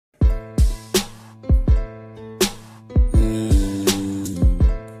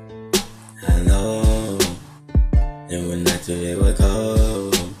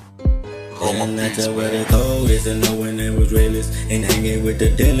matter where the cold is, I know when it was realest. Ain't hanging with the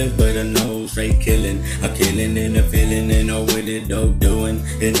dealers, but I know straight killing. I'm killing in the feeling, and know what it dope doing.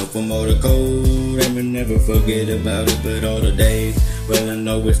 And know from all the cold, I will never forget about it. But all the days, well I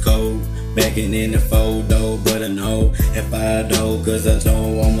know it's cold. Backing in the photo, but I know if I know, cause I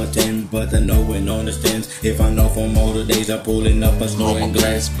know I'm a 10, but I know and understands. If I know from all the days I'm pulling up a snoring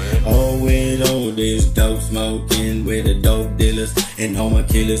glass. All with all this dope smoking with the dope dealers and all my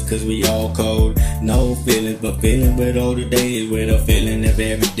killers, cause we all cold. No feelings, but feeling with all the days, with a feeling of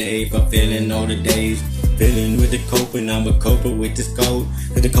every day. If I'm feeling all the days, feeling with the coping, I'm a coper with this cold.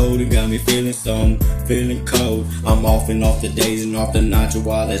 Cause the cold it got me feeling, so I'm feeling cold. I'm off and off the days and off the nights,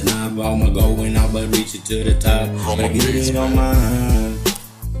 while it's not I'ma go and I but reach it to the top. But I get it on mine.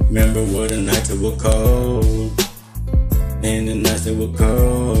 Remember what the nights that were cold, and the nights that were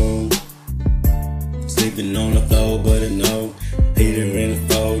cold. Sleeping on the floor, but I know heater in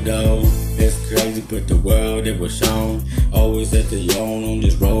the photo. It's crazy, but the world it was shown. Always at the yawn on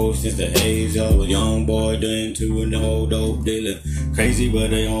this road since the age of a young boy turned to an old dope dealer. Crazy, but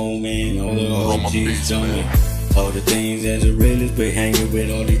they own man, all the OGs on me. All the things as a realist, but hanging with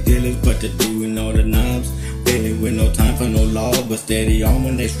all these dealers, but they're doing all the knobs. Feeling with no time for no law, but steady on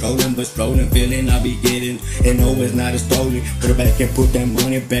when they strolling, but strolling, feeling I be getting. And no, it's not a story. Put it back and put that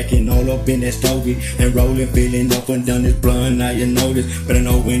money back and all up in that stogie. And rolling, feeling up and down this blunt, now you know this. But I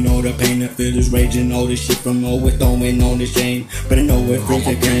know when all the pain and feelings raging, all this shit from always throwing on the shame. But I know it freaks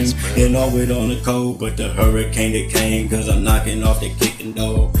the game, and all it on the cold. But the hurricane that came, cause I'm knocking off the kicking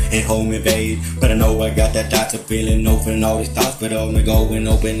door and home invade. But I know I got that dots of feeling over and all these thoughts, but I'm gonna go and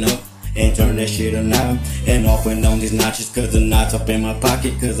open up and turn that shit on now and off and on these notches, cause the knots up in my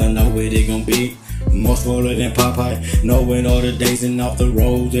pocket, cause I know where they gon' be. More swollen than Popeye, knowing all the days and off the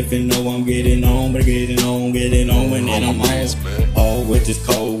roads. If you know I'm getting on, but getting on, and then I'm on. All with this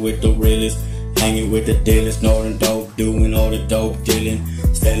cold, with the realest, hanging with the dealers, snorting dope, doing all the dope dealing,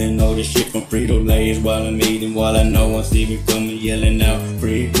 selling all the shit from Frito-Lays while I'm eating, while I know I'm sleeping, coming yelling out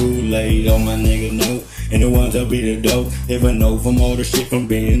free Kool-Aid. All my niggas know, and the ones that be the dope. If I know from all the shit from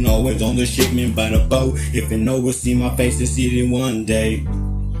being always on the shipment by the boat. If you know we'll see my face and see it one day.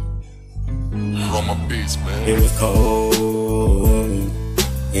 On my beats, man. It was cold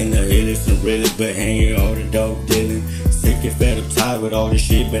in the illest and realest, but hanging all the dope dealing. Sick and fed up, tired with all this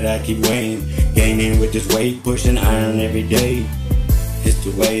shit, but I keep weighing, gaining with this weight, pushing iron every day. It's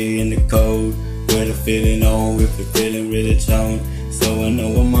the way in the cold, where the feeling on, if the feeling really toned. So I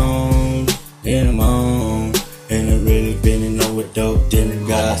know I'm on, and I'm on, and I really been in over dope dealing.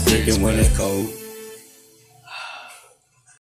 God sick and when it's cold.